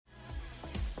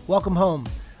Welcome home.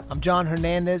 I'm Jon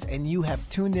Hernandez, and you have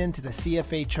tuned in to the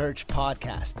CFA Church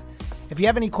podcast. If you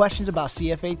have any questions about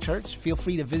CFA Church, feel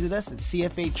free to visit us at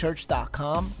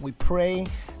cfachurch.com. We pray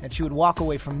that you would walk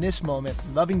away from this moment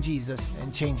loving Jesus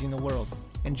and changing the world.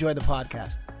 Enjoy the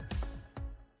podcast.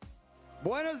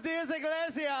 Buenos días,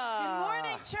 iglesia. Good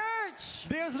morning, church.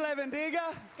 Dios le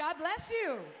bendiga. God bless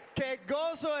you. Qué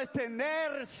gozo es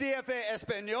tener CFA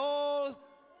Español.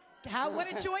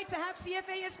 What a joy to have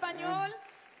CFA Español.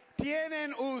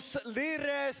 Tienen us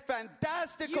líderes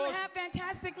fantásticos. You have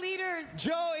fantastic leaders.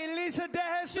 Joe y Lisa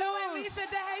DeJesus. Joe and Lisa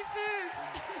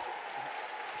DeJesus.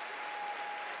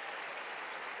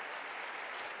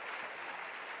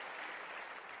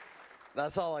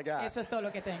 That's all I got. Eso es todo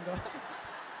lo que tengo.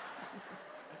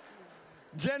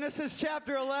 Genesis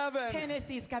chapter 11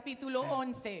 Génesis capítulo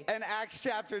 11 and Acts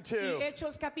chapter y 2.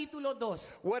 Hechos capítulo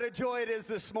 2. What a joy it is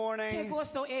this Qué morning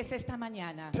gozo es esta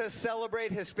mañana. to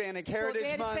celebrate Hispanic Heritage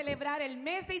Poder Month, celebrar el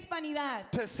mes de hispanidad.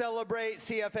 to celebrate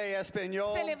CFA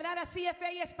Español, Celebrar a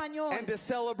CFA Español. and to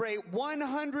celebrate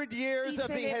 100 years Y of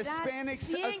the celebrar Hispanic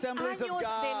 100 Assemblies of años de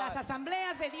las God.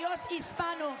 asambleas de Dios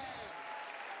hispanos.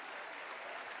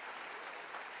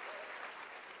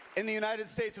 In the United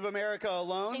States of America En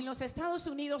alone, los Estados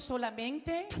Unidos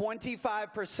solamente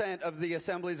 25% of the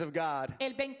Assemblies of God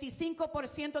el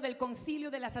 25% del concilio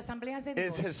de las asambleas de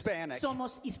is Dios Hispanic.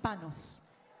 somos hispanos.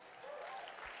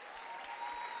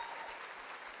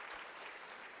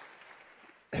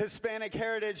 Hispanic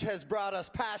heritage has brought us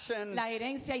passion, La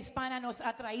herencia hispana nos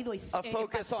ha traído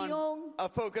a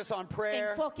focus on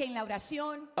prayer, enfoque en la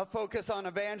oración, a focus on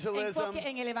evangelism, enfoque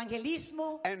en el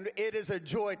evangelismo. and it is a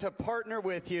joy to partner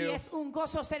with Y you es un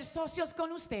gozo ser socios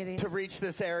con ustedes to reach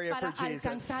this area para for Jesus.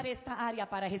 alcanzar esta área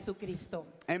para Jesucristo.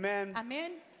 Amen.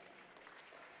 Amén.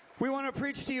 We want to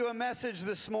preach to you a message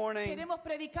this morning Queremos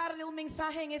predicarle un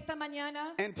mensaje en esta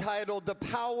mañana entitled The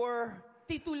Power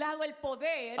titulado El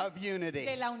poder of Unity.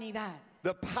 de la unidad. The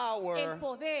El power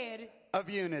poder of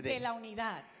unity. de la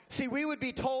unidad. See, we would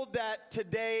be told that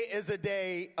today is a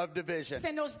day of division.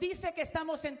 Se nos dice que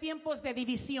estamos en tiempos de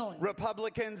división.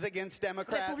 Republicans against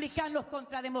Democrats, Republicanos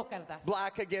contra demócratas.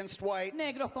 black against white,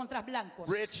 Negros contra blancos.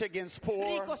 rich against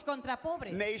poor, Ricos contra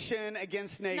pobres. nation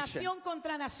against nation. Nación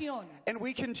contra nación. And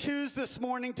we can choose this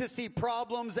morning to see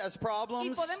problems as Y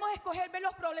problems podemos escoger ver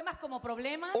los problemas como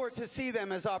problemas. or to see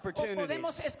them as O podemos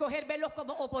opportunities. escoger verlos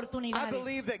como I oportunidades.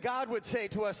 believe that God would say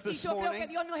to us Y this yo creo que morning,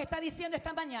 Dios nos está diciendo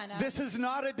esta mañana. this is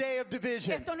not a day of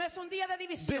division. Esto no es un día de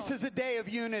división. This is a day of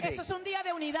unity. Eso es un día de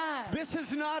unidad. This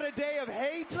is not a day of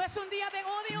hate. No es un día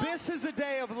de odio. This is a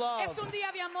day of love. Es un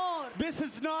día de amor. This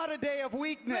is not a day of No es un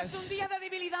weakness. día de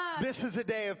debilidad. This is a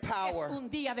day of Es power. un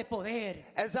día de poder.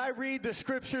 As I read the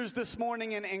scriptures this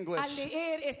morning in Al English,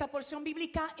 leer esta porción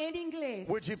bíblica en inglés,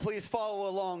 would you please follow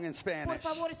along in por Spanish?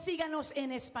 favor síganos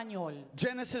en español.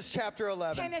 Genesis chapter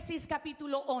 11. Génesis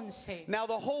capítulo 11. Now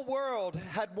the whole world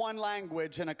had one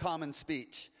language and a common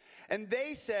speech. And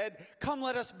they said, come,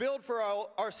 let us build for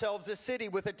ourselves a city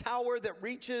with a tower that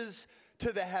reaches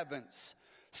to the heavens,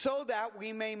 so that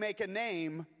we may make a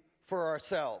name for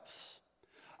ourselves.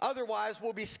 Otherwise,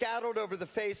 we'll be scattered over the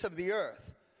face of the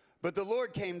earth. But the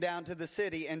Lord came down to the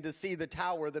city and to see the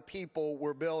tower the people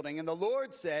were building. And the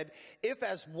Lord said, if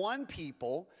as one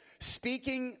people,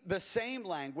 speaking the same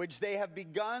language, they have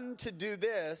begun to do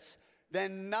this,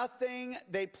 then nothing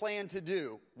they plan to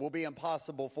do will be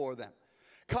impossible for them.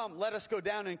 Come, let us go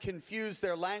down and confuse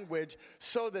their language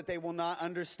so that they will not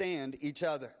understand each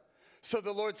other. So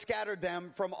the Lord scattered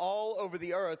them from all over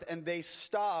the earth, and they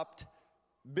stopped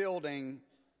building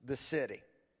the city.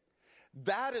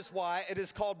 That is why it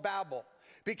is called Babel,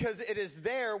 because it is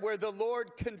there where the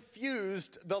Lord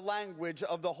confused the language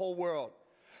of the whole world.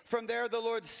 From there, the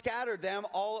Lord scattered them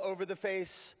all over the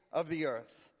face of the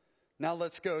earth. Now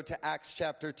let's go to Acts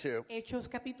chapter 2. Hechos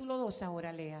capítulo 2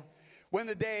 ahora lea. When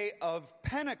the day of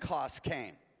Pentecost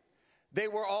came, they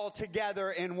were all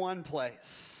together in one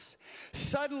place.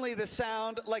 Suddenly the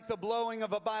sound like the blowing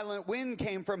of a violent wind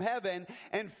came from heaven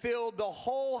and filled the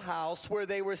whole house where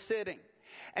they were sitting.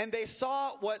 And they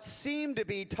saw what seemed to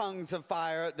be tongues of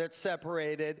fire that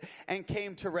separated and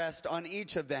came to rest on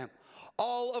each of them.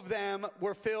 All of them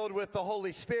were filled with the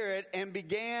Holy Spirit and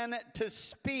began to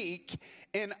speak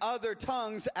in other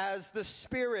tongues as the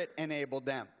Spirit enabled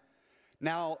them.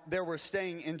 Now there were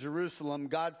staying in Jerusalem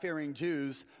God-fearing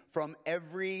Jews from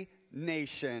every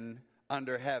nation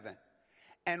under heaven.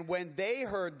 And when they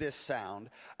heard this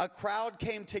sound, a crowd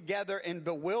came together in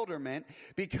bewilderment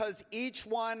because each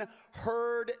one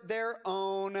heard their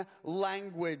own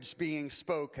language being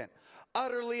spoken.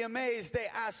 Utterly amazed, they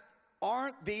asked,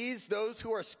 aren't these those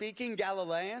who are speaking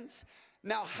Galileans?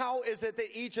 Now, how is it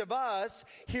that each of us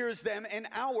hears them in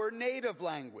our native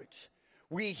language?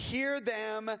 We hear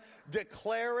them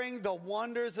declaring the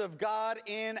wonders of God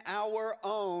in our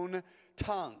own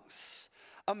tongues.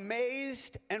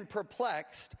 Amazed and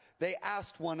perplexed, they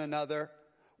asked one another,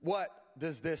 "What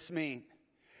does this mean?"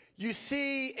 You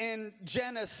see in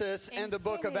Genesis and the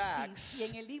book of Acts, y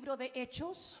en el libro de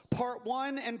Hechos, part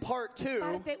 1 and part 2,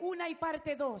 parte 1 y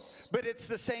parte 2, but it's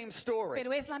the same story.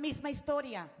 pero es la misma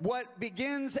historia. What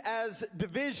begins as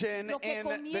division Lo que in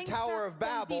the Tower of comienza con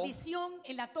Babel división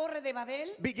en la Torre de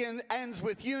Babel ends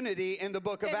with unity in the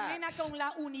book of termina Acts. con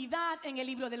la unidad en el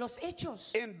libro de los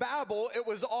Hechos. In Babel, it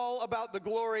was all about the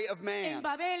glory of En man.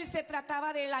 Babel se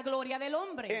trataba de la gloria del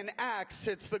hombre. In Acts,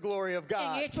 it's the glory of En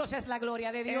God. Hechos es la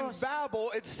gloria de In Dios.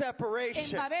 Babel, it's En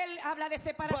separation. Babel habla de But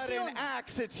in separación,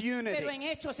 Acts, it's pero en unity.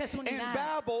 Hechos es In unidad.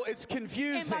 Babel, it's En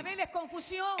confusing. Babel es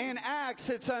confusión. In Acts,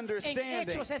 it's En understanding.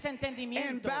 Hechos es In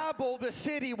entendimiento. Babel, the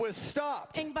city was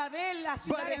stopped. En Babel la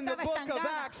ciudad But in the estaba book of estancada.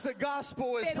 Acts, the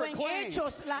gospel is Pero en proclaimed.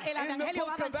 Hechos el In the evangelio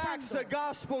va book of Acts, the avanzando.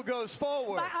 gospel goes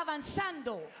forward. Va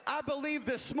avanzando. I believe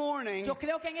this morning Yo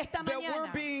creo que en esta that we're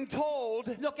mañana being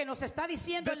told lo que nos está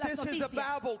diciendo en that las this is a noticias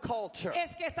Babel culture.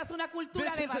 es que esta es una cultura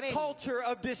This de is a Babel. culture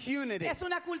of disunity. Es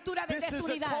una cultura de This is a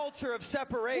desunidad. culture of Una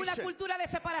separation. cultura de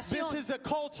This separación is a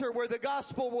culture where the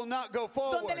gospel will not go donde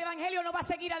forward. el evangelio no va a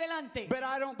seguir adelante. But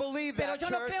I don't believe Pero that, yo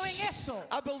no creo en church. eso.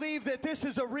 I believe that this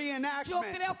is a Yo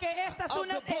reenactment creo que esta es of un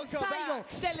the book of ensayo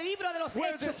Acts, del libro de los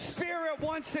where the Hechos, Spirit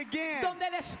once again donde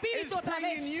el is Espíritu otra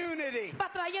bringing vez unity. va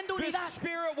trayendo The unidad,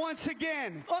 Spirit once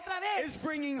again otra is vez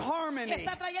bringing harmony.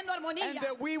 está trayendo And armonía.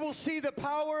 that we will see the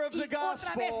power of Y the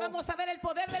otra vez gospel vamos a ver el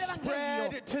poder del evangelio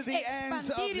spread to the ends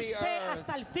of the expandirse earth.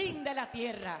 hasta el fin de la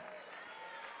tierra.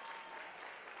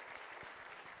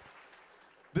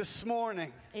 This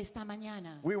morning. Esta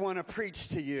mañana We want to preach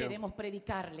to you queremos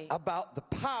predicarle about the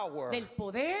power del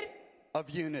poder of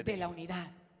de unity. la unidad.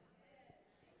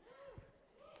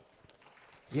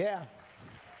 Yeah.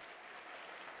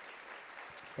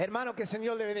 Hermano, que el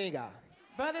Señor le bendiga.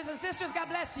 Brothers and sisters, God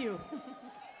bless you.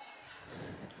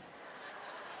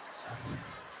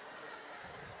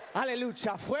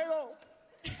 Aleluya. Fuego.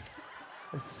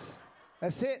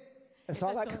 That's it. That's Eso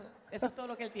all I es, got. todo, eso es todo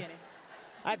lo que él tiene.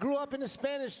 I grew up in a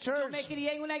Spanish Yo church, me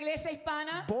crié en una iglesia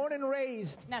hispana, born and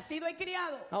raised. nacido y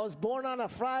criado. I was born on a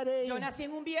Friday. Yo nací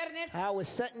en un viernes I was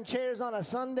setting chairs on a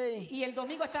Sunday. y el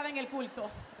domingo estaba en el culto.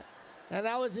 And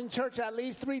I was in church at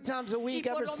least 3 times a Y week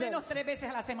por ever lo menos since. 3 veces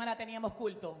a la semana teníamos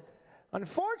culto.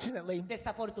 Unfortunately,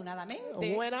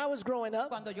 Desafortunadamente, when I was growing up,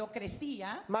 cuando yo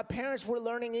crecía, my parents were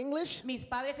learning English mis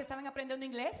padres estaban aprendiendo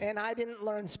inglés and I didn't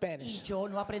learn y Spanish. yo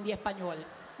no aprendí español.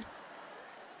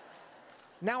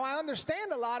 Now I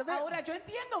understand a lot of it Ahora yo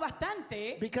entiendo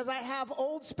bastante because I have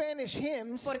old Spanish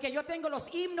hymns porque yo tengo los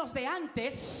himnos de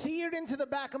antes, seared into the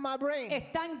back of my brain.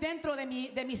 están dentro de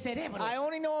mi cerebro. I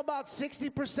only know about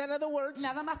 60% of the words,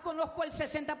 Nada más conozco el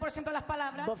 60% de las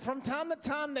palabras, but from time to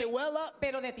time they well up.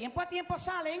 pero de tiempo a tiempo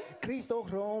salen. Cristo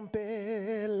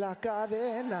rompe la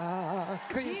cadena.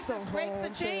 Cristo Jesus breaks the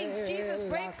chains. rompe Jesus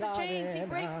breaks la the chains. He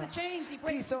breaks the cadena. chains. He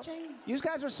breaks the Cristo, chains. you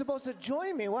guys were supposed to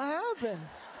join me. What happened?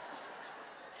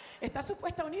 Está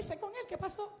supuesta a unirse con él. ¿Qué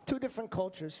pasó? 2 different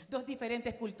cultures, 2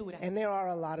 diferentes culturas. and there are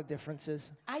a lot of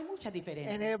differences, Hay muchas and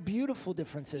diferencias. they're beautiful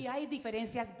differences. Y hay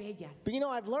diferencias bellas. But you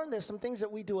know, I've learned there's some things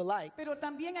that we do alike. Pero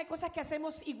también hay cosas que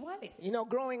hacemos iguales. You know,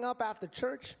 growing up after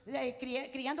church,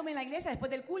 Criándome en la iglesia después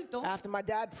del culto, after my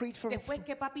dad preached después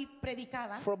que papi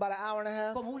predicaba, for about an hour and a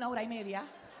half, como 1 hora y media,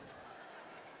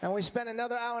 and we spent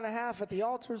another hour and a half at the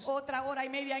altars, otra hora y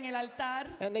media en el altar,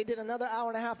 and they did another hour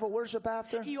and a half of worship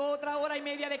after. y otra hora y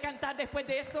media de cantar después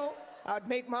de eso, I'd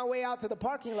make my way out to the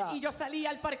parking lot, y yo salía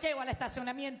al parqueo, al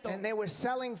estacionamiento, and they were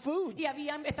selling food. y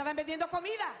estaban vendiendo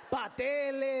comida,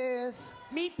 Pateles,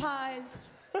 meat pies,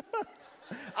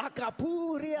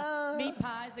 acapuria, meat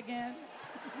pies again,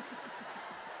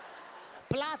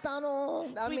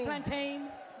 plátano. I sweet mean,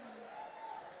 plantains.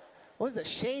 what was the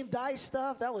shaved ice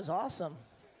stuff? That was awesome.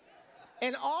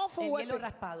 And all for El what hielo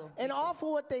raspado. and all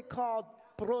for what they called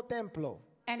pro templo.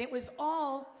 And it was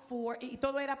all for, y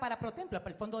todo era para Pro Templo,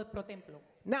 para el fondo de Pro Templo.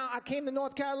 Now I came to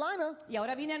North Carolina, Y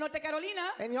ahora vine a Norte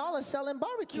Carolina, and y'all are selling y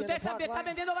barbecue in the ustedes parking están lot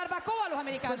vendiendo barbacoa a los for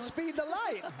americanos speed the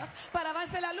light. para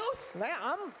avance la luz.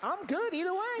 Now, I'm good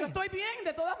either Yo way. estoy bien,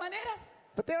 de todas maneras.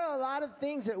 But there are a lot of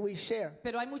things that we share.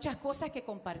 Pero hay muchas cosas que I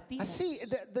compartimos. see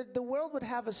the world would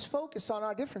have us focus on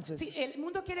our differences. Sí, el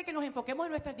mundo quiere que nos enfoquemos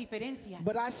en nuestras diferencias.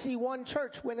 But I see one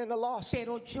church winning the lost.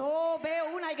 Pero yo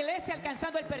veo una iglesia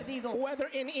alcanzando el perdido. Whether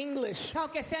in English,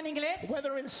 Aunque sea en inglés,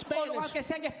 whether in o Spanish, aunque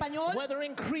sea en español, whether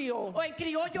in Creole, o en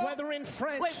criollo, whether in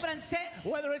French, o en francés,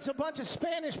 whether it's a bunch of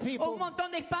Spanish o people, un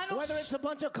montón de hispanos, whether it's a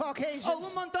bunch of Caucasians, o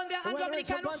un montón de whether it's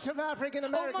a angloamericanos, bunch of African o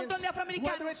un Americans, montón de afroamericanos,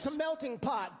 whether it's a melting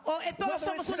pot, o todos whether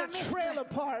somos it's in una a mezcla, trailer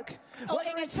park, o whether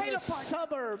en el it's in trailer the park,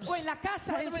 suburbs, o en la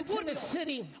casa, en whether el it's in suburbio, the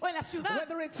city, o en la ciudad,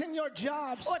 whether it's in your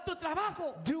jobs, o en tu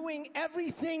trabajo, doing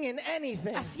everything and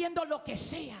anything haciendo lo que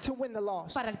sea to win the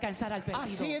lost. para alcanzar al I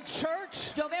see a perdido.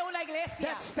 church Yo veo una iglesia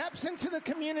that steps into the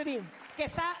community que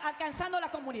está alcanzando la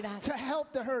comunidad to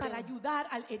help the para hurting, ayudar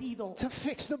al herido, to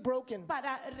fix the broken.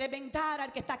 para reventar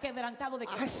al que está quebrantado de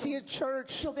I see a corazón.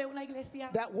 church Yo veo una iglesia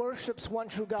that worships one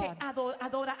true que God.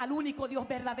 adora al único Dios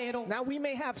verdadero. Now we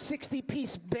may have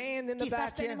 60-piece band in the Quizás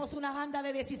back here. tenemos una banda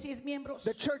de 16 miembros.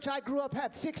 The church I grew up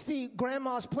had 60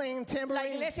 grandmas playing La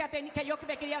tambourine, iglesia que yo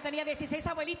me criaba tenía 16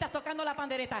 abuelitas tocando la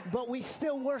pandereta. but we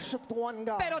still worship the one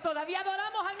God. Pero todavía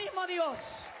adoramos al mismo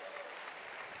Dios.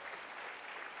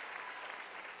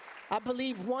 I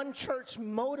believe one church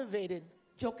motivated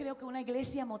Yo creo que una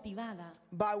iglesia motivada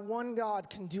by one God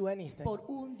can do anything. por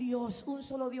un Dios, un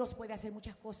solo Dios puede hacer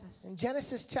muchas cosas. In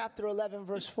Genesis chapter 11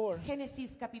 verse 4,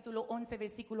 Génesis capítulo 11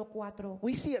 versículo 4.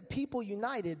 we see a people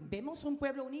united Vemos un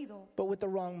pueblo unido, but with the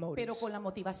wrong pero motives. con la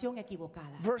motivación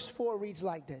equivocada. Verse 4 reads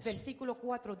like this. Versículo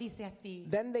 4 dice así.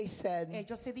 Then they said,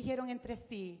 Ellos se dijeron entre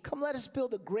sí, come let us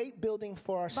build a great building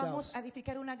for vamos ourselves a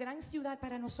edificar una gran ciudad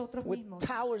para nosotros with mismos,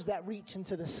 towers that reach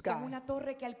into the con sky. una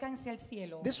torre que alcance al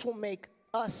cielo. This will make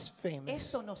us famous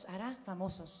Esto nos hará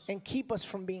famosos, and keep us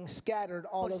from being scattered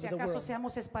all por si over the acaso world.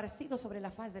 seamos esparcidos sobre la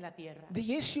faz de la tierra.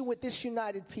 The issue with this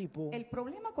united people El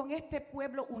problema con este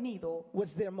pueblo unido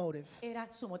was their motive. era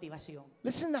su motivación.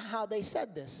 Listen to how they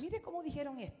said this. Mire cómo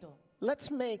dijeron esto.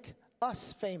 Let's make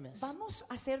us famous. Vamos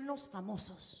a hacernos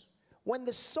famosos. When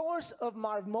the source of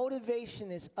my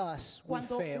motivation is us, we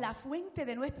Cuando fail. la fuente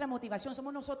de nuestra motivación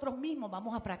somos nosotros mismos,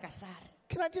 vamos a fracasar.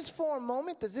 Can I just for a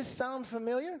moment, does this sound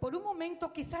familiar? Por un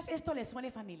momento quizás esto le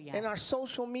suene familiar. In our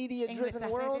social media En driven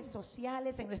nuestras world, redes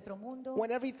sociales, en nuestro mundo,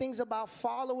 when everything's about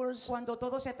followers, cuando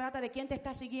todo se trata de quién te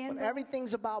está when siguiendo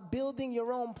everything's about building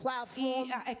your own platform,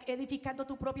 y edificando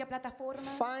tu propia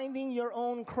plataforma finding your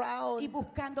own crowd, y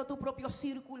buscando tu propio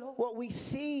círculo, what we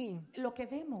see lo que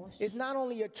vemos is not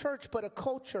only a church but a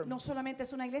culture no solamente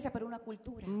es una iglesia, pero una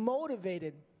cultura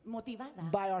motivated motivada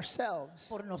by ourselves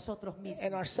por nosotros and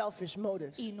mismos our selfish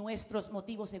motives. y nuestros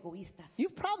motivos egoístas.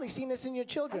 You've probably seen this in your A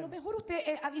lo children. mejor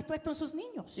usted ha visto esto en sus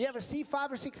niños. You ever see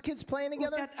 5 or 6 kids playing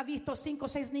together? ¿Usted ha visto 5 o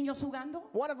 6 niños jugando?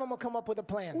 One of them will come up with a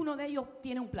plan. Uno de ellos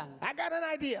tiene un plan. I got an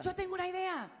idea. Yo tengo una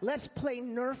idea. Let's play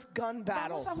Nerf gun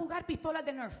battle. Vamos a jugar pistolas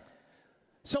de Nerf.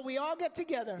 So we all get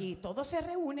together, Y todos se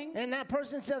reúnen and that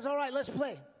person says, all right, let's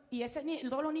play. y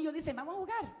todos los niños dicen, vamos a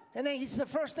jugar. And then the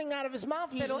first thing out of his mouth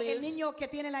Pero usually el is, niño que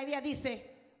tiene la idea dice,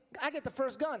 I get the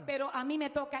first gun. pero a mí me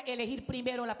toca elegir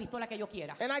primero la pistola que yo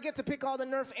quiera. And I get to pick all the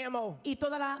Nerf ammo. Y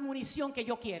toda la munición que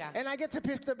yo quiera. And I get to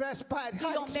pick the best spot.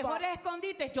 Y los mejores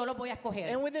escondites yo los voy a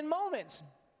escoger. And within moments,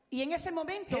 Y en ese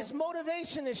momento his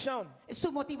motivation is shown. su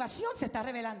motivación se está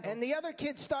revelando. And the other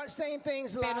kids start saying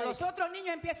things Pero like, los otros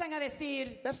niños empiezan a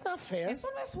decir, that's not fair. eso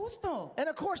no es justo. And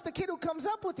of course, the kid who comes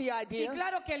up with the Y idea,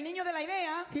 claro que el niño de la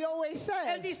idea, he always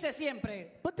él says, dice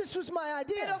siempre, but this was my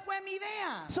pero idea. fue mi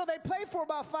idea. So they play for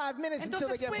about 5 minutes until they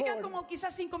Entonces get juegan bored. como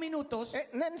quizás 5 minutos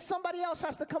And then somebody else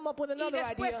has to come up with y another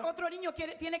después idea. otro niño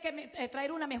tiene que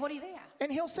traer una mejor idea.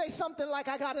 And he'll say something like,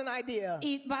 I got an idea.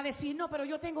 Y va a decir, no, pero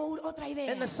yo tengo otra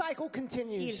idea. And the cycle Y el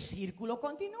continues. círculo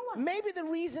continúa. Maybe the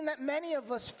reason that many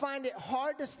of us find it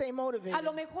hard to stay A motivated,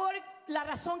 lo mejor la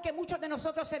razón que muchos de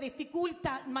nosotros se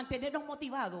dificulta mantenernos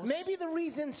motivados maybe the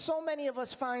reason so many of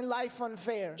us find life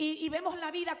unfair y vemos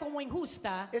la vida como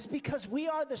injusta is because we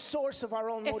are the source of our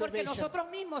own es porque motivation. nosotros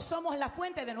mismos somos la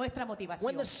fuente de nuestra When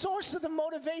motivación. the source of the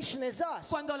motivation is us,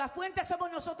 Cuando la fuente somos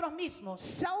nosotros mismos,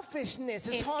 selfishness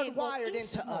is el hardwired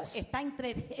into egoísmo us. está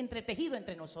entretejido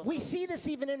entre nosotros. We see this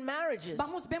even in marriages.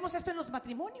 Vemos esto en los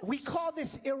matrimonios. We call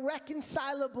this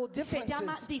irreconcilable Se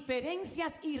llama differences.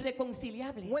 diferencias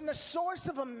irreconciliables. When the source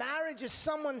of a marriage is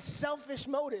someone's selfish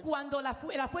motives, Cuando la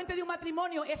fuente de un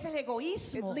matrimonio es el it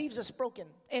egoísmo, leaves us broken.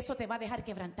 eso te va a dejar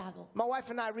quebrantado. My wife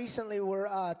and I recently were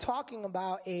talking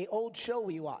about an old show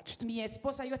we watched. Mi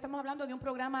esposa y yo estamos hablando de un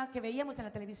programa que veíamos en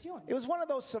la televisión. It was one of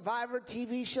those Survivor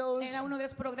TV shows. Era uno de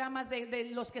los programas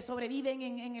de los que sobreviven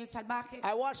en el salvaje.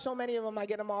 I watched so many of them, I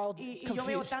get them all Y yo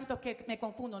veo confused. tantos que me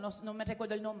confundo, no me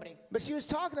recuerdo el nombre. But she was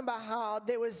talking about how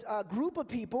there was a group of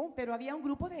people Pero había un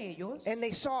grupo de ellos and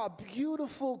they saw a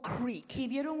beautiful creek. y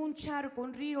vieron un charco,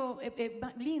 un río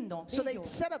lindo. So they bello.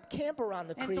 set up camp around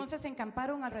the creek. Entonces se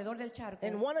encamparon alrededor del charco.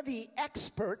 And one of the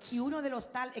experts, Y uno de los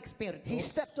tal expertos, he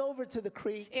stepped over to the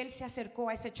creek él se acercó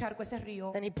a ese charco, ese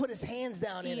río, and he put his hands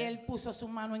down in y it. él puso su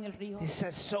mano en el río. He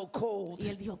says, so cold. Y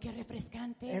él dijo, qué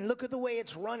refrescante. And look at the way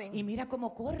it's Y running. mira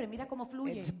cómo corre, mira cómo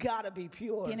fluye. It's gotta be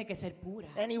pure. Tiene que ser pura.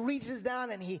 And he reaches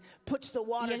down and he puts the Y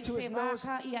water él to se his nose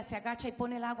baja y se agacha y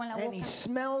pone el agua en la and he boca.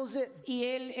 smells it. Y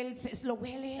él lo And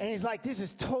huele. he's like, this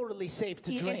is totally safe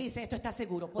to Y él drink. dice, esto está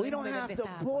seguro. We Podemos don't beber have de to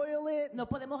esta agua. boil it. No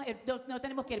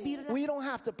tenemos que hervirla. We don't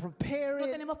have to prepare No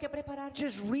it. tenemos que preparar.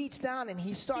 Just reach down and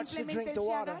he starts to Simplemente drink él the se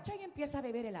water. agacha y empieza a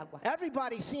beber el agua.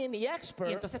 Everybody seeing the Y expert,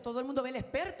 entonces todo el mundo ve al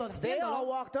experto they all haciéndolo.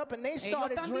 walked up and they Ellos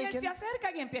started también drinking. se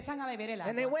acercan y empiezan a beber el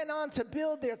And they agua. went on to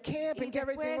build their camp Y and get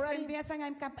everything después ready. empiezan a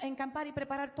encampar y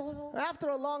preparar todo. After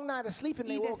a long night of sleeping,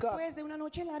 they Y woke up después de una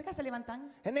noche larga se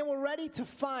levantan and they were ready to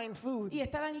find food. y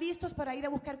estaban listos para ir a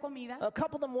buscar comida. A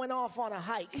couple of them went off on a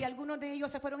hike Y algunos de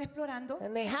ellos se fueron explorando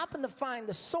and they happened to find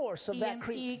the source of that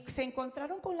creek. y se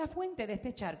encontraron con la fuente de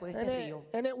este charco, de And este río.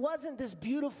 it wasn't this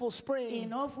beautiful Y spring.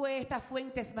 no fue estas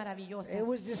fuentes maravillosas. It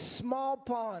was this small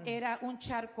pond Era un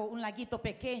charco, un laguito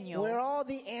pequeño, where all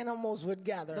the animals would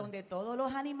gather. donde todos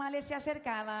los animales se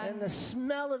acercaban And the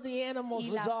smell of the animals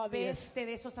y was la obvious. peste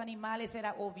de esos animales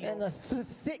era obvio. And the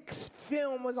thick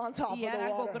film was on top of Y era the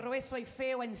algo water. grueso y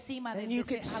feo encima And de you ese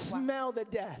could agua. smell the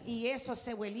death. Y eso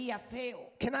se huelía feo.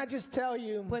 Can I just tell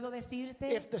you, Puedo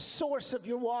decirte if the source of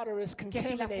your water is que si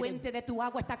la contaminated, fuente de tu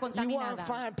agua está you won't contaminada,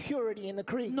 find purity in the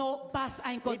creek. no vas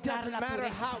a It encontrar doesn't la matter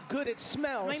pureza. how good it No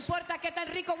smells. importa qué tan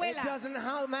rico It huela, doesn't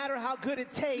matter how good it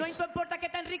no tastes. importa qué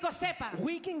tan rico sepa.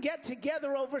 We can get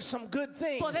together over some good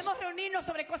things. Podemos reunirnos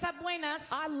sobre cosas buenas.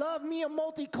 I love me a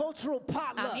multicultural A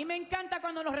potluck. mí me encanta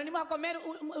cuando nos reunimos a comer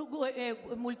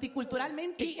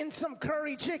multiculturalmente. Eating some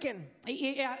curry chicken.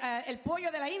 El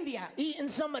pollo de la India Eating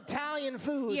some Italian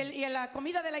food. y la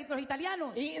comida de los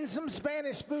italianos Eating some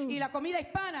Spanish food. y la comida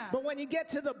hispana. But when you get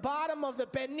to the bottom of the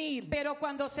pernil, Pero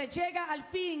cuando se llega al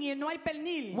fin y no hay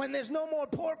pernil, when there's no more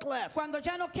pork left, cuando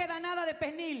ya no queda nada de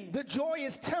pernil, the joy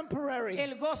is temporary.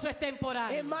 el gozo es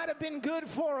temporal. It might have been good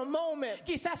for a moment.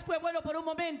 Quizás fue bueno por un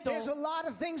momento There's a lot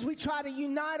of things we try to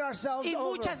unite ourselves y over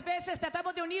muchas veces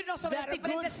tratamos de unirnos sobre that are good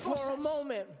diferentes for a cosas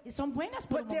moment. y son buenas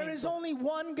por But un there is momento. only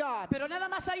one God Pero nada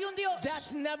más hay un Dios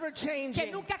that's never que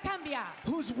changing, nunca cambia,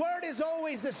 whose word is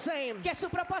always the same, que su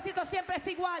propósito siempre es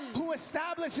igual, who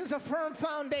establishes a firm que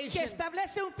foundation.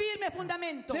 establece un firme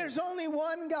fundamento. There's only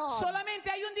one God Solamente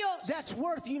hay un Dios that's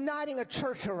worth uniting a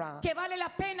church around. que vale la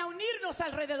pena unirnos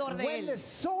alrededor de When the él.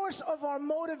 source of our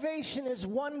motivation is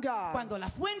one God, Cuando la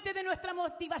fuente de nuestra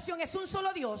motivación es un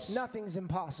solo Dios, nothing's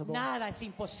impossible. nada es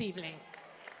imposible.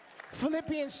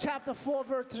 Philippians chapter 4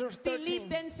 verse 13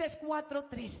 Filipenses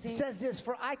 4:13 says this,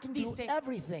 for I can do dice,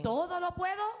 everything todo lo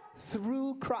puedo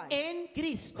through Christ en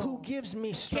Cristo who gives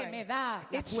me que me strength. da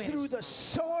la It's through the fuerza.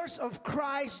 source of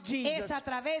Christ Jesus. Es a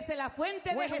través de la fuente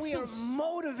de When we are Jesús,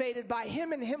 motivated by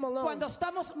Him and Him alone, cuando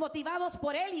estamos motivados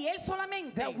por Él y Él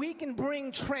solamente, that we can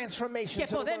bring transformation que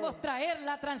to the podemos world. traer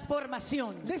la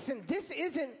transformación. Listen, this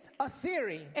isn't a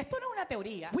theory. Esto no es una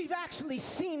teoría. We've actually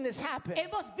seen this happen.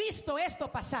 Hemos visto esto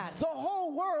pasar. The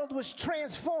whole world was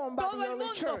transformed by Todo the el early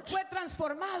mundo church. fue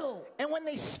transformado. And when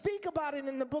they speak about it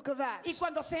in the book of Y Acts,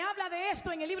 cuando se habla de esto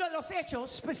en el libro de los Hechos,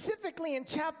 specifically in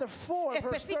chapter 4,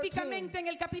 verse 13, específicamente en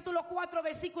el capítulo 4,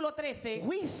 versículo 13,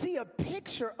 we see a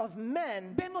picture of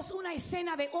men vemos una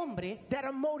escena de hombres that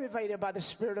are motivated by the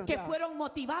Spirit of que God. fueron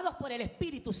motivados por el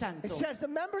Espíritu Santo. It says the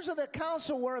members of the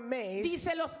council were amazed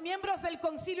Dice, los miembros del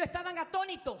concilio estaban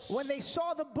atónitos when they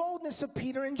saw the boldness of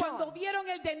Peter and cuando John. vieron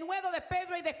el denuedo de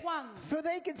Pedro y de Juan, For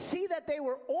they could see that they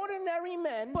were ordinary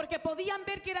men porque podían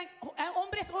ver que eran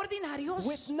hombres ordinarios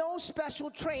with no special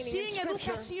training in sin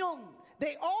Scripture. educación.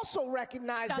 they also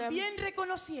recognized them también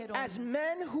reconocieron as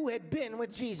men who had been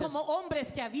with Jesus. como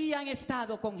hombres que habían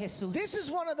estado con Jesús. This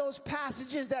is one of those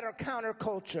passages that are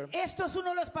counterculture. Esto es uno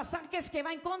de los pasajes que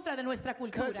va en contra de nuestra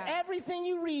Because cultura. everything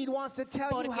you read wants to tell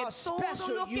you Porque how todo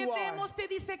special lo que you are. vemos te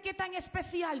dice qué tan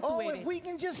especial tú Oh, eres. if we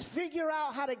can just figure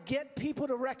out how to get people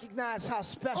to recognize how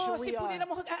special Si we are.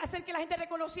 pudiéramos hacer que la gente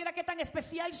reconociera qué tan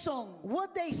especial son.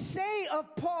 What they say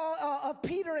of Paul, of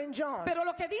Peter and John, Pero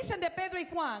lo que dicen de Pedro y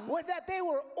Juan was that they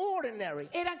were ordinary.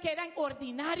 eran que eran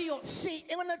ordinarios. See,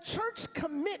 and when the church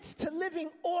commits to living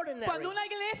ordinary, Cuando una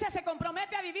iglesia se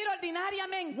compromete a vivir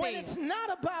ordinariamente, when it's not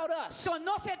about us,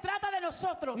 no se trata de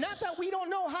nosotros. not that we don't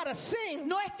know how to sing,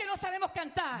 No es que no sabemos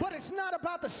cantar, but it's not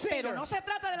about the pero singer. no se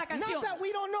trata de la Not canción. that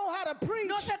we don't know how to preach,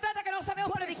 No se trata que no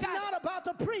sabemos but it's not predicar. about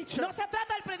the preacher. No se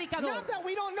trata del predicador. Not that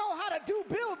we don't know how to do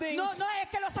buildings, No es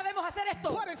que no sabemos hacer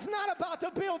esto, but it's not about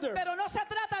the builder. pero no se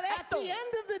trata de At esto. the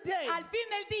end of the day, Al fin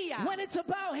del día, when it's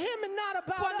about him and not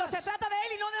about cuando se us, trata de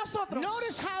él y no de nosotros,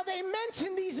 notice how they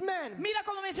mention these men mira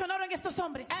cómo mencionaron estos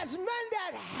hombres as men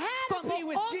that had to como be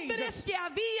with hombres Jesus. que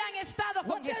habían estado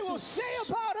What con they will Jesús.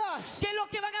 say about us ¿Qué es lo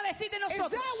que van a decir de is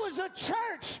nosotros? that was a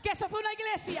church Que eso fue una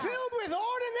iglesia filled with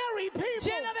ordinary people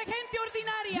llena de gente that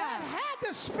ordinaria had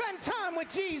to spend time with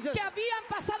Jesus. que habían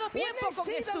pasado When tiempo they con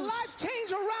see the Jesús. life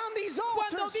change around these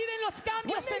Cuando altars, viven los when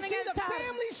cambios they en see el the altar,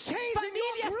 families change in your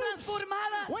familias groups,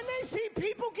 transformadas, when they see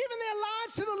people giving their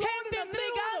lives to the Lord gente in the middle of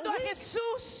entregando the a week,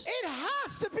 Jesús, it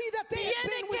has to be that they have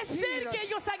tiene been que with ser que Jesus.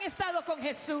 ellos han estado con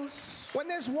Jesús. When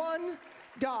there's one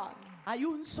God Hay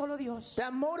un solo Dios.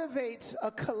 that motivates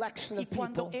a collection Y of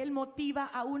cuando people, Él motiva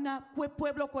a un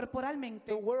pueblo corporalmente,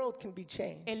 the world can be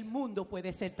changed. el mundo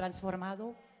puede ser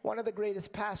transformado. One of the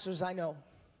greatest pastors I know,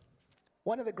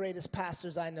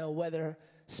 whether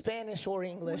Spanish or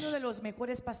English, Uno de los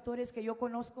mejores pastores que yo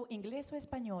conozco, inglés o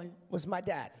español, was my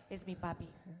dad. es mi papi.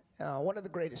 One of the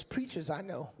greatest preachers I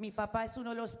know Mi papá es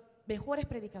uno de los mejores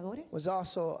predicadores. was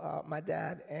also my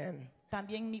dad, and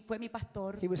También fue mi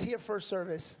pastor. he was here first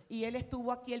service. Y él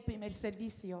estuvo aquí el primer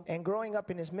servicio. And growing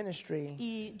up in his ministry,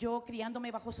 Y yo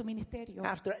criándome bajo su ministerio.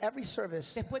 after every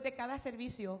service, Después de cada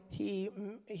servicio, he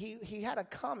had a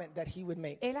comment that he would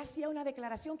make, él hacía una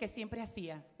declaración que siempre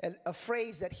hacía. a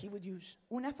phrase that he would use.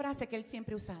 Una frase que él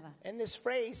siempre usaba. And this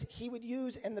phrase he would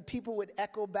use, and the people would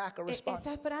echo back a response.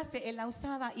 Esa frase él la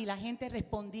usaba y la gente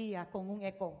respondía con un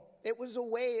eco. It was a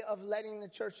way of letting the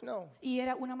church know Y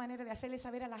era una manera de hacerle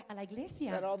saber a la that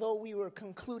iglesia although we were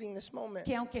concluding this moment,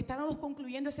 que aunque estábamos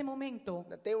concluyendo ese momento,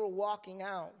 that they were walking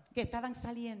out que estaban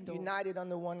saliendo united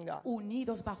under one God.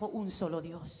 unidos bajo un solo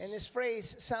Dios. And this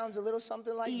phrase sounds a little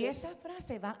something like Y this. esa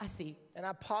frase va así. And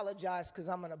I apologize because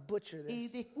I'm going to butcher Y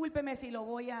this. discúlpeme si lo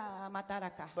voy a matar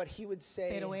acá. But he would say,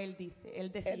 Pero él decía,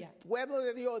 El pueblo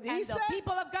de Dios and dice, the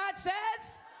people of God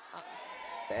says,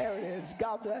 there it is.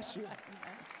 God bless you.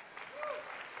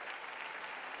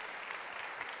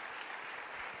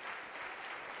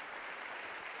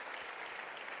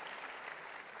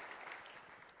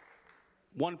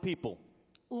 One people.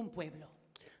 un pueblo.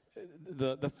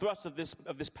 The thrust of this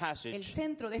El passage,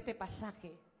 centro de este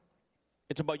pasaje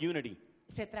it's about unity.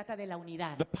 se trata de la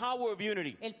unidad. The power of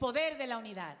unity. El poder de la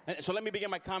unidad. And so let me begin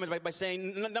my comments by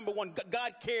saying, number one,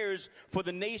 God cares for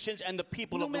the nations and the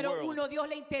people of the Número world. uno, Dios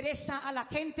le interesa a la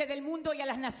gente del mundo y a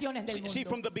las naciones del See,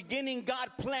 from mundo. the beginning, God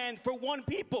planned for one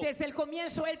people. Desde el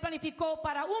comienzo Él planificó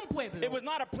para un pueblo. It was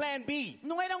not a plan B.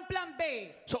 No era un plan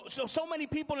B. So many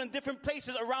people in different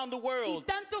places around the Y world.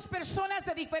 tantas personas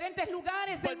de diferentes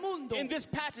lugares del But mundo. in this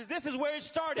passage, this is where it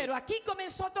started. Pero aquí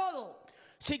comenzó todo.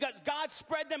 See, God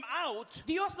spread them out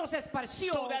Dios los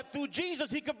esparció so that through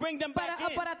Jesus He could bring them back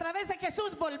in. para a través de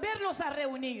Jesús volverlos a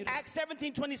reunir. Acts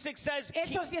 17:26 says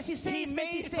Hechos he 16,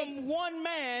 made 26, from one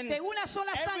man de una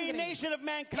sola every sangre. nation of Él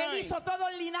mankind hizo todo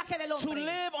el linaje del to hombre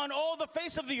live on all the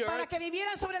face of the para earth, que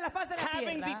vivieran sobre la faz de la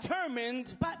having tierra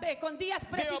determined con días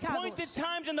their appointed prefijados,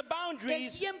 times and the el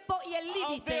boundaries tiempo y el of their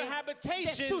límite de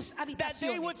habitation, sus that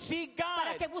they would habitaciones see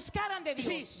para God. que buscaran de You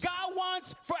see, Dios. God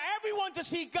wants for everyone to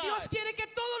see God Dios quiere que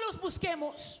todos los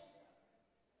busquemos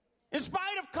in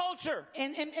spite of culture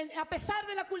a pesar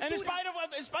de la and in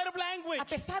cultura, spite of language, a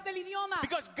pesar del idioma,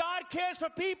 because God cares for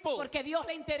people. porque Dios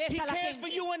le interesa He a la cares for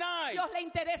gente. you and I. Dios le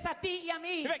interesa a ti y a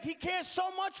mí. In fact, He cares so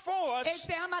much for us Él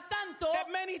te ama tanto that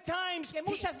many times que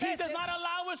muchas he does veces not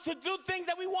allow us to do things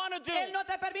that we want to do. Él no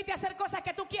te permite hacer cosas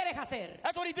que tú quieres hacer.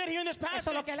 That's what He did here in this Eso passage.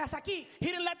 es lo que Él hace aquí. He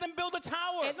didn't let them build a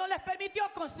tower. Él no les permitió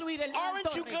construir el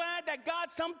Aren't you torre. glad that God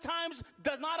sometimes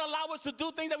does not allow us to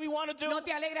do things that we want to do? ¿No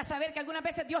te alegra saber que algunas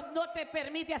veces Dios no te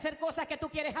permite hacer cosas que tú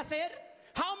quieres hacer?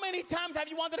 How many times have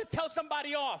you wanted to tell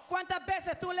somebody off? ¿Cuántas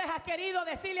veces tú les has querido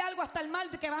decirle algo hasta el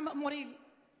mal de que va a morir?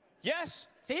 Yes.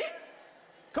 ¿Sí?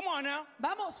 Come on now.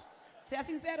 Vamos, sea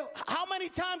sincero. How many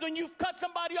times when you've cut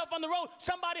somebody off on the road,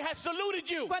 somebody has saluted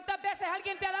you? ¿Cuántas veces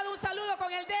alguien te ha dado un saludo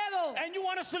con el dedo? And you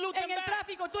want to salute them En el back.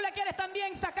 tráfico tú le quieres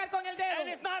también sacar con el And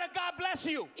dedo. it's not a God bless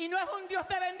you. Y no es un Dios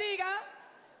te bendiga.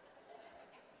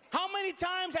 How many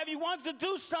times have you wanted to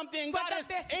do something and God has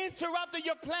 ¿Cuántas veces interrupted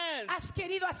your plans? Has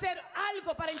querido hacer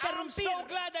algo para I'm interrumpir. so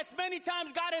glad that many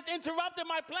times God has interrupted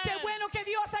my plans. Qué bueno que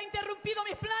Dios ha interrumpido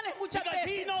mis planes muchas Because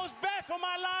veces. He knows best for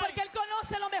my life. Porque Él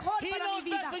conoce lo mejor He para knows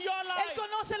mi vida. best for your life. Él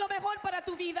conoce lo mejor para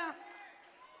tu vida.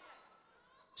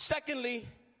 Secondly,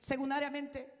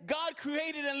 Secundariamente, God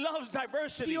created and loves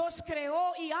diversity. Dios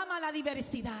creó y ama la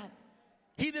diversidad.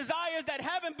 He desires that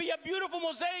heaven be a beautiful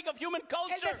mosaic of human Él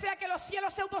culture, desea que los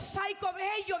cielos sean un mosaico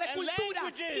bello de And cultura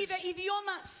languages. y de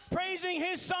idiomas, praising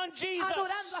His Son Jesus.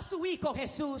 adorando a su Hijo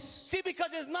Jesús. See,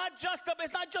 because it's not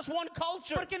just one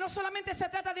culture. Porque no solamente se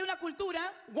trata de una cultura.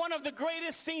 One of the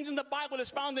greatest scenes in the Bible is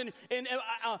found in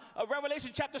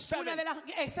Revelation chapter 7. Una de las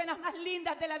escenas más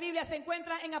lindas de la Biblia se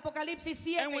encuentra en Apocalipsis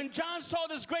 7. And when John saw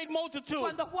this great multitude,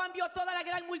 Cuando Juan vio toda la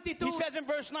gran multitud. he says in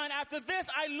verse 9, after this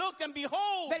I looked and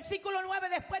behold, Versículo 9,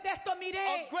 después de esto miré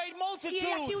a great multitude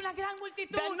y aquí una gran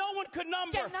multitud that no one could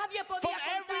number, que nadie podía from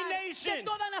contar, every nation, de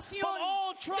toda nación, from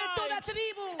all de toda tribes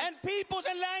tribu and peoples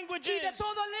and y languages. de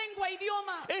toda lengua,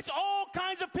 idioma, It's all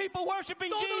kinds of people worshiping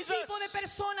todo Jesus. tipo de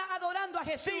personas adorando a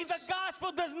Jesús. See, the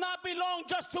gospel does not belong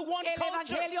just to one El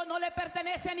culture. evangelio no le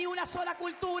pertenece a ni una sola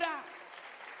cultura.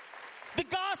 The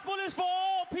gospel is for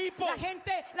all people.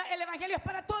 El evangelio es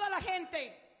para toda la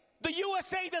gente. The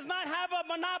USA does not have a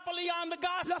monopoly on the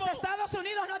gospel. Los Estados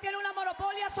Unidos no tienen una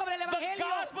monopolia sobre el The evangelio.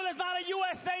 gospel is not a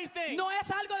USA thing. No es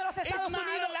algo de los It's Estados not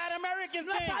Unidos. a Latin American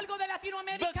No es thing. algo de The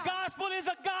Latinoamérica. gospel is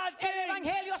a God El thing.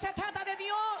 evangelio se trata de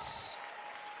Dios.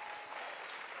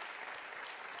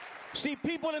 See,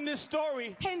 people in this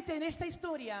story Gente en esta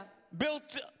historia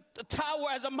built the tower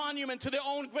as a monument to their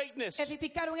own greatness.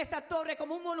 edificaron esta torre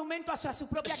como un monumento a su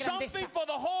propia grandeza. Something for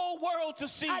the whole world to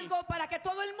see. Algo para que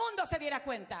todo el mundo se diera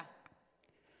cuenta.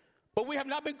 But we have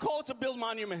not been called to build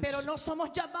monuments. Pero no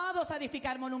somos llamados a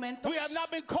edificar monumentos. We have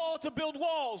not been called to build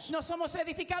walls. No somos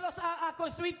edificados a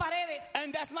construir paredes.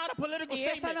 And that's not a political Y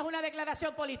esa statement. no es una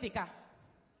declaración política.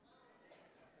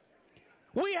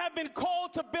 We have been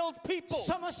called to build people.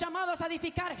 Somos llamados a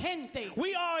edificar gente.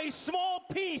 We are a small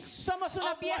piece Somos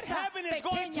una of what pieza heaven is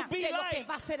going to pequeña be de lo que like.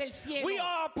 va a ser el cielo. We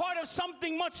are a part of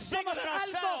something much bigger Somos than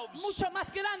algo ourselves. mucho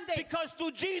más grande. Because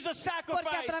through Jesus' Porque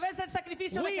a sacrifice, través del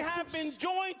sacrificio we de have been Jesús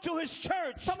joined to His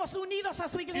church. somos unidos a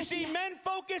su You see, iglesia. men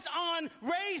focus on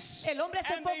race, El hombre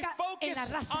se and they enfoca en focus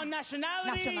la raza, on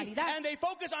nationality, nacionalidad, and they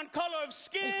focus on color of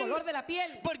skin. el color de la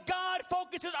piel. But God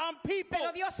focuses on people.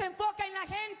 Pero Dios se enfoca en la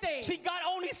gente. See, God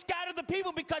only scattered the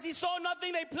people because He saw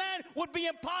nothing they planned would be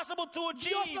impossible to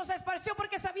achieve. Dios los esparció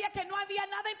porque sabía que no había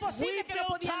nada We imposible que no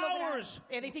build podían lograr. towers.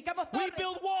 Edificamos We torres,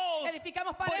 build walls,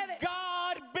 edificamos but paredes,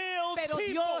 God builds pero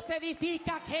people. Dios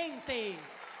edifica gente.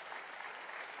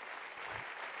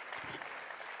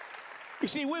 You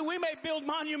see, we may build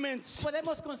monuments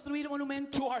Podemos construir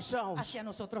monumentos to ourselves. hacia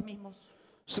nosotros mismos.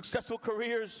 Successful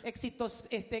careers, Éxitos,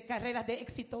 carreras de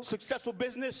éxito, successful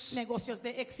business, negocios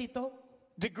de éxito,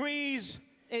 degrees,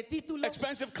 títulos,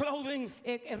 expensive clothing,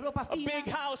 ropa a fina, big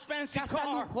house, fancy casa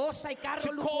car, lujosa y carro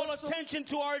to call lujoso attention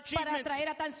to our para achievements.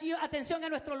 atraer atención a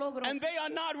nuestro logro. And they are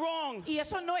not wrong. Y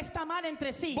eso no está mal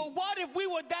entre sí. But what if we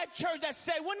were that church that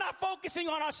said we're not focusing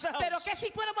on ourselves? Pero que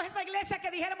si fuéramos esa iglesia que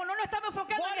dijéramos, no nos estamos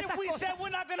enfocando What en if esas we said cosas. we're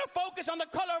not going to focus on the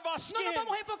color of our No skin? nos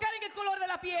vamos a enfocar en el color de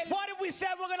la piel. What if we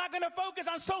said we're not going to focus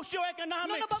on No nos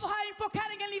socioeconomics? vamos a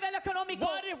enfocar en el nivel económico.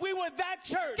 What if we were that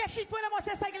church? Que si fuéramos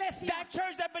esa iglesia, That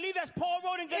church that believed, as Paul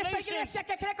wrote in esa Galatians, iglesia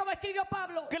que cree como escribió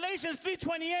Pablo, Galatians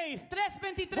 3:28,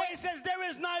 3:23, where it says there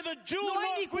is neither Jew no hay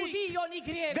nor ni Greek, judío ni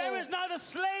griego, there is neither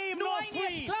slave no nor hay ni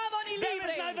free, esclavo ni there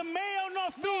libre, is neither male nor no hay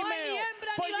ni female,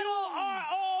 hembra for ni you varón, are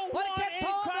all one porque in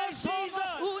todos Christ somos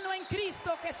Jesus. uno en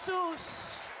Cristo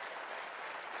Jesús.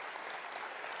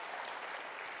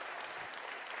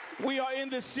 We are in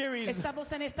this series,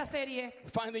 Estamos en esta serie,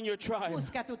 Finding Your Tribe.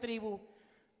 Busca tu tribu.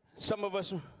 Some of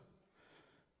us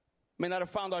may not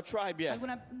have found our tribe yet,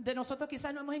 Algunas de nosotros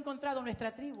quizás no hemos encontrado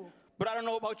nuestra tribu, but I don't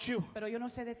know about you. pero yo no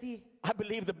sé de ti. I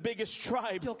believe the biggest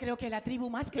tribe. Yo creo que la tribu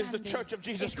más Is the grande Church of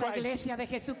Jesus es la Christ. iglesia de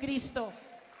Jesucristo.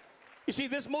 You see,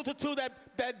 this multitude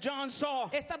that John saw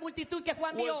Esta multitud que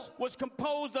Juan vio was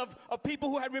composed of people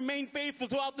who had remained faithful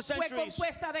throughout the fue centuries.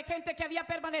 compuesta de gente que había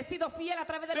permanecido fiel a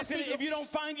través de los Listen, siglos. if you don't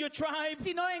find your tribe,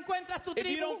 Si no encuentras tu if you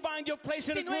tribu, don't find your place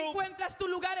in si a no group, encuentras tu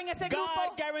lugar en ese God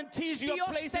grupo, guarantees you a Dios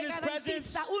place te in His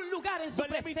presence. garantiza un lugar en su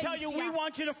But let me tell you, we presencia.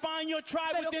 want you to find your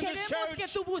tribe Pero within this queremos que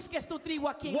church. tú busques tu tribu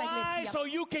aquí en la Why? iglesia. So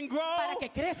you can grow, Para que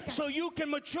crezcas, so you can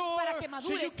mature, para que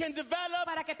so you madures, can develop,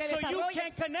 para que te so you can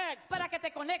desarrolles, connect. para que te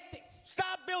conectes.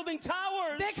 Stop building towers.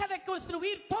 Deja de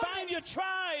construir Find your torres.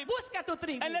 tribe, Busca tu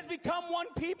tribu. and let's become one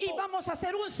Y people. vamos a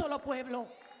ser un solo pueblo.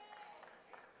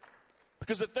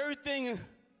 Because the third thing is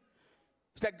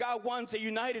that God wants a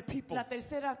united people. La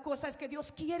tercera cosa es que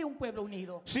Dios quiere un pueblo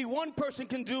unido. See, one person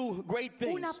can do great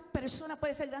things. Una persona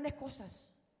puede hacer grandes cosas.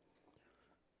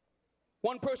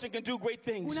 One person can do great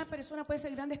things. Una persona puede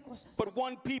hacer grandes cosas. But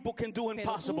one people can do Pero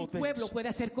impossible un pueblo things. puede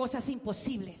hacer cosas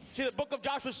imposibles. See, the book of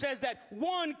Joshua says that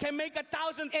one can make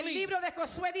 1,000 El flee. libro de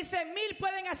Josué dice 1,000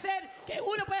 pueden hacer, que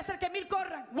uno puede hacer que 1,000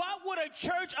 corran. What would a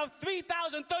church of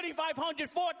 3,000, 3,500,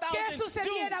 ¿Qué 4,000 do?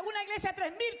 sucediera? Una iglesia de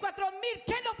 3,000, 4,000,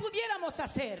 ¿qué no pudiéramos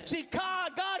hacer? See,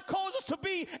 God calls us to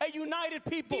be a united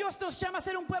people. Dios nos llama a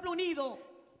ser un pueblo unido.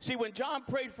 See, when Jesus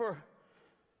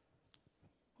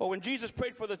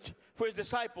prayed for his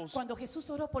disciples Cuando Jesús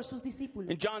oró por sus discípulos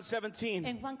in John 17,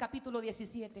 en Juan capítulo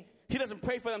 17, he doesn't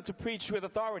pray for them to preach with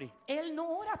authority Él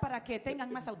no ora para que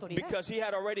tengan más autoridad, because he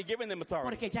had already given them authority.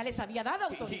 porque ya les había dado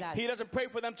autoridad. He doesn't pray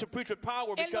for them to preach with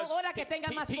power Él no because ora que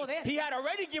tengan más poder. he had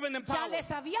already given them Ya power. les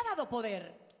había dado poder.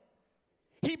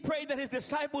 He prayed that his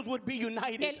disciples would be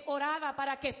united Él oraba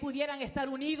para que pudieran estar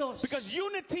unidos. because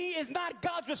unity is not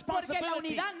God's Porque la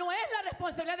responsibility. unidad no es la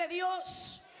responsabilidad de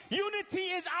Dios.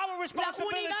 Unity is our La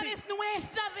responsibility. unidad es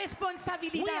nuestra We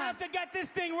responsabilidad. have to get this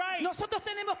thing right. Nosotros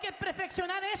tenemos que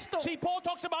perfeccionar esto. See, Paul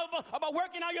talks about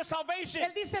working out your salvation.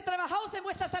 Él dice, trabajaos en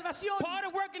vuestra salvación. Part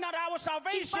of working out our Y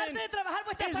salvation parte de trabajar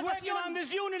vuestra is working on salvación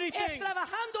this unity es thing.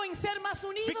 trabajando en ser más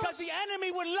unidos. Because the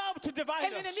enemy would love to divide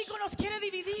El us. enemigo nos quiere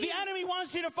dividir. The enemy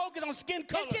wants you to focus on skin Él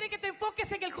color. quiere que te enfoques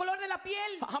en el color de la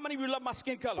piel. How many of you love my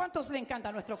skin color? ¿Cuántos le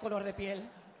encanta nuestro color de piel?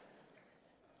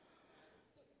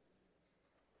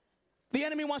 The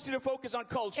enemy wants you to focus on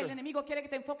culture. El enemigo quiere que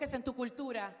te enfoques en tu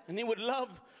cultura And he would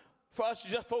love for us to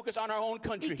just focus on our own y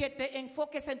country. que te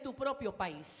enfoques en tu propio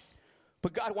país.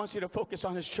 But God wants you to focus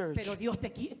on his church. Pero Dios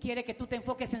quiere que tú te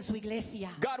enfoques en su iglesia.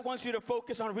 God wants you to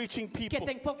focus on reaching Que people.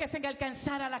 te enfoques en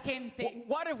alcanzar a la gente.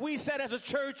 What if we said as a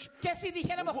church, Que si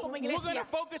dijéramos como we're going to iglesia,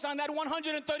 focus on that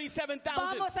 137,000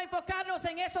 vamos a enfocarnos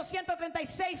en esos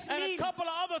 136 and a mil couple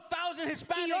of other 1,000 y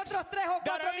Hispanics otros 3 o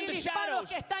that 4 are in mil the hispanos shadows?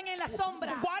 que están en la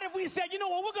sombra? What if we said, you know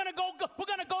what, we're going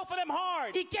to go for them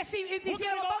hard. Y que si We're going to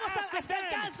dijéramos, go vamos a after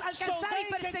them so alcanzar y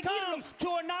they can come perseguirlos to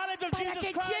a knowledge of para Jesus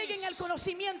que lleguen al Christ.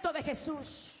 conocimiento de Jesús.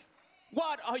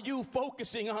 What are you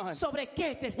focusing on? ¿Sobre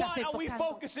qué te estás What are we enfocando?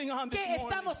 focusing on this ¿Qué morning?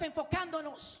 estamos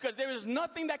enfocándonos? Because there is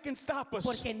nothing that can stop us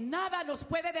Porque nada nos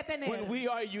puede detener when we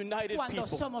are united cuando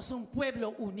people. somos un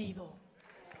pueblo unido.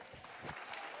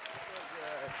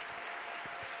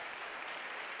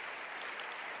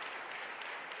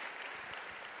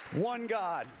 One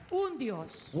God, Un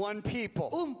Dios, one people,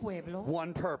 un pueblo,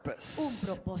 one purpose. un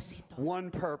propósito.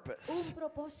 One purpose. Un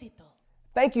propósito.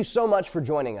 Thank you so much for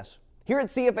joining us. Here at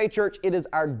CFA Church, it is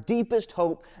our deepest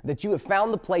hope that you have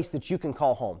found the place that you can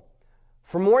call home.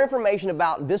 For more information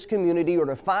about this community or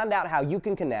to find out how you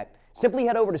can connect, simply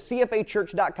head over to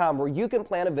cfachurch.com where you can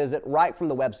plan a visit right from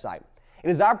the website. It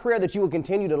is our prayer that you will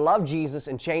continue to love Jesus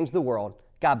and change the world.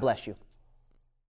 God bless you.